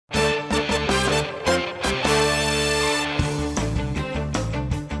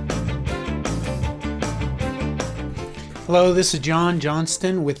Hello, this is John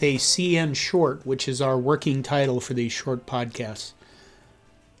Johnston with a CN Short, which is our working title for these short podcasts.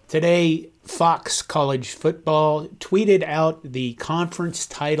 Today, Fox College Football tweeted out the conference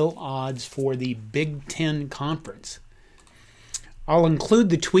title odds for the Big Ten Conference. I'll include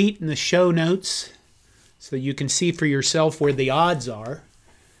the tweet in the show notes so you can see for yourself where the odds are.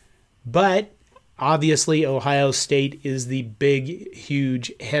 But obviously, Ohio State is the big,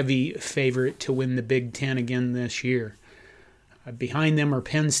 huge, heavy favorite to win the Big Ten again this year. Behind them are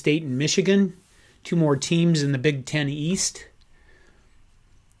Penn State and Michigan, two more teams in the Big Ten East.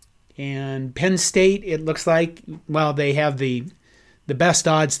 And Penn State, it looks like, well, they have the best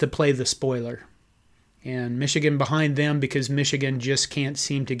odds to play the spoiler. And Michigan behind them because Michigan just can't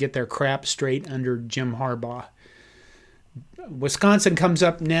seem to get their crap straight under Jim Harbaugh. Wisconsin comes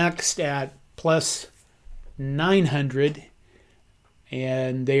up next at plus 900.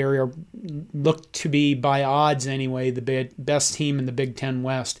 And they are looked to be, by odds anyway, the best team in the Big Ten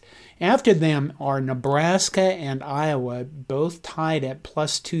West. After them are Nebraska and Iowa, both tied at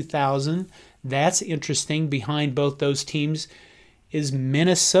plus 2,000. That's interesting. Behind both those teams is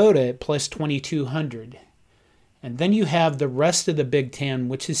Minnesota at plus 2,200. And then you have the rest of the Big Ten,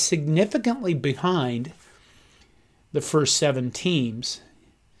 which is significantly behind the first 7 teams.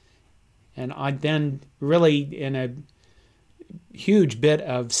 And I then really, in a huge bit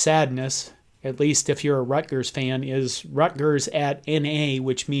of sadness, at least if you're a Rutgers fan, is Rutgers at NA,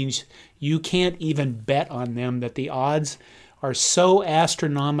 which means you can't even bet on them, that the odds are so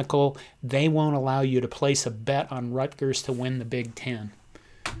astronomical they won't allow you to place a bet on Rutgers to win the Big Ten.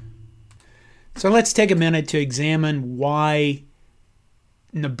 So let's take a minute to examine why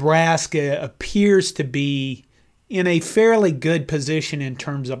Nebraska appears to be in a fairly good position in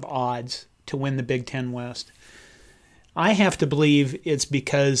terms of odds to win the Big Ten West. I have to believe it's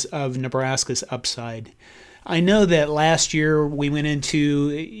because of Nebraska's upside. I know that last year we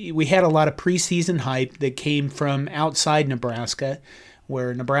had a lot of preseason hype that came from outside Nebraska,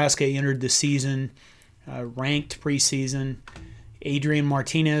 where Nebraska entered the season ranked preseason. Adrian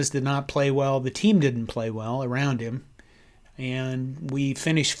Martinez did not play well. The team didn't play well around him. And we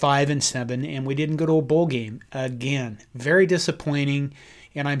finished 5-7, and we didn't go to a bowl game again. Very disappointing.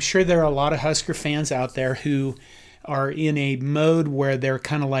 And I'm sure there are a lot of Husker fans out there who are in a mode where they're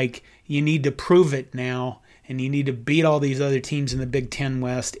kind of like, you need to prove it now, and you need to beat all these other teams in the Big Ten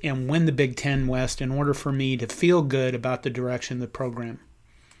West and win the Big Ten West in order for me to feel good about the direction of the program.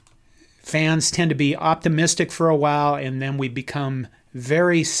 Fans tend to be optimistic for a while, and then we become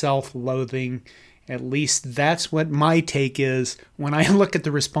very self-loathing. At least that's what my take is when I look at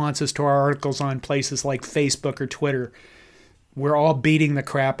the responses to our articles on places like Facebook or Twitter. We're all beating the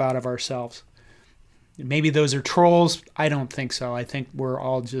crap out of ourselves. Maybe those are trolls. I don't think so. I think we're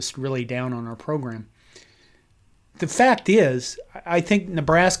all just really down on our program. The fact is, I think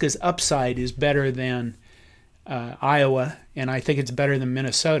Nebraska's upside is better than Iowa, and I think it's better than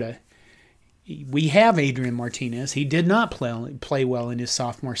Minnesota. We have Adrian Martinez. He did not play well in his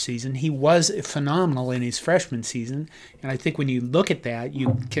sophomore season. He was phenomenal in his freshman season. And I think when you look at that,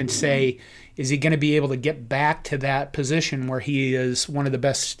 you can say, is he going to be able to get back to that position where he is one of the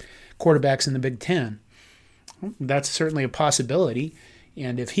best quarterbacks in the Big Ten? That's certainly a possibility.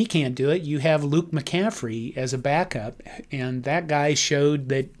 And if he can't do it, you have Luke McCaffrey as a backup. And that guy showed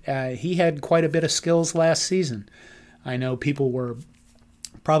that he had quite a bit of skills last season. I know people were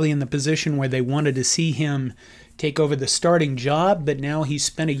probably in the position where they wanted to see him take over the starting job, but now he's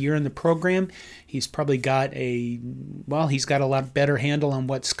spent a year in the program. He's probably got he's got a lot better handle on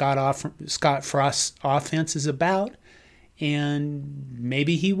what Scott Frost's offense is about, and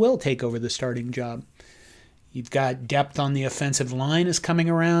maybe he will take over the starting job. You've got depth on the offensive line is coming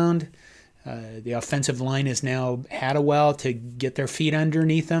around. The offensive line has now had a while to get their feet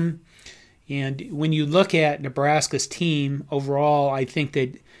underneath them. And when you look at Nebraska's team overall, I think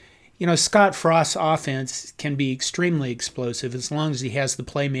that, Scott Frost's offense can be extremely explosive as long as he has the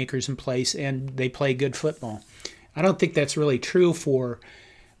playmakers in place and they play good football. I don't think that's really true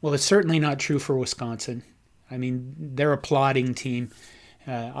it's certainly not true for Wisconsin. I mean, they're a plodding team.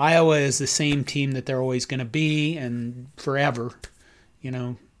 Iowa is the same team that they're always going to be and forever.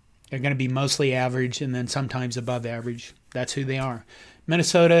 They're going to be mostly average and then sometimes above average. That's who they are.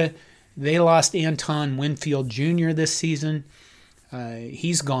 Minnesota, they lost Anton Winfield Jr. this season.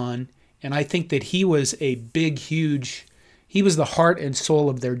 He's gone. And I think that he was he was the heart and soul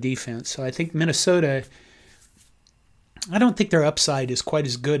of their defense. So I think Minnesota, I don't think their upside is quite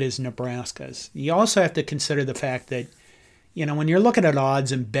as good as Nebraska's. You also have to consider the fact that, when you're looking at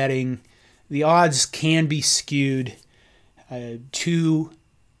odds and betting, the odds can be skewed to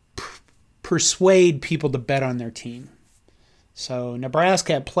persuade people to bet on their team. So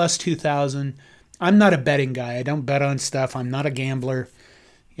Nebraska at plus 2,000. I'm not a betting guy. I don't bet on stuff. I'm not a gambler.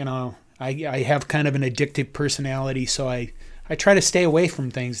 I have kind of an addictive personality, so I try to stay away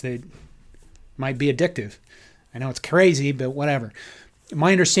from things that might be addictive. I know it's crazy, but whatever.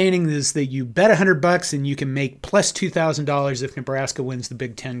 My understanding is that you bet $100 and you can make plus $2,000 if Nebraska wins the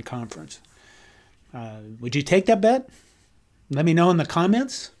Big Ten Conference. Would you take that bet? Let me know in the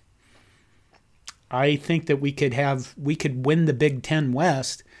comments. I think that we could win the Big Ten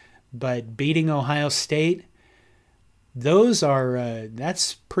West, but beating Ohio State,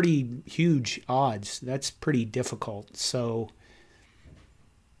 that's pretty huge odds. That's pretty difficult. So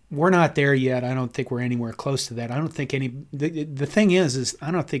we're not there yet. I don't think we're anywhere close to that. I don't think the thing is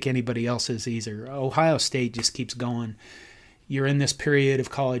I don't think anybody else is either. Ohio State just keeps going. You're in this period of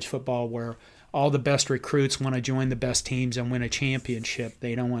college football where all the best recruits want to join the best teams and win a championship.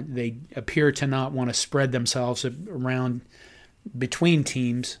 They appear to not want to spread themselves around between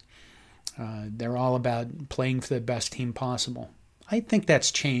teams. They're all about playing for the best team possible. I think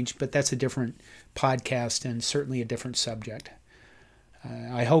that's changed, but that's a different podcast and certainly a different subject.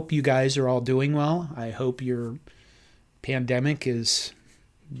 I hope you guys are all doing well. I hope your pandemic is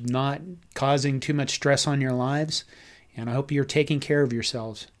not causing too much stress on your lives, and I hope you're taking care of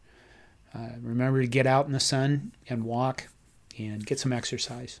yourselves. Remember to get out in the sun and walk and get some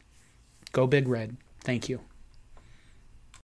exercise. Go Big Red. Thank you.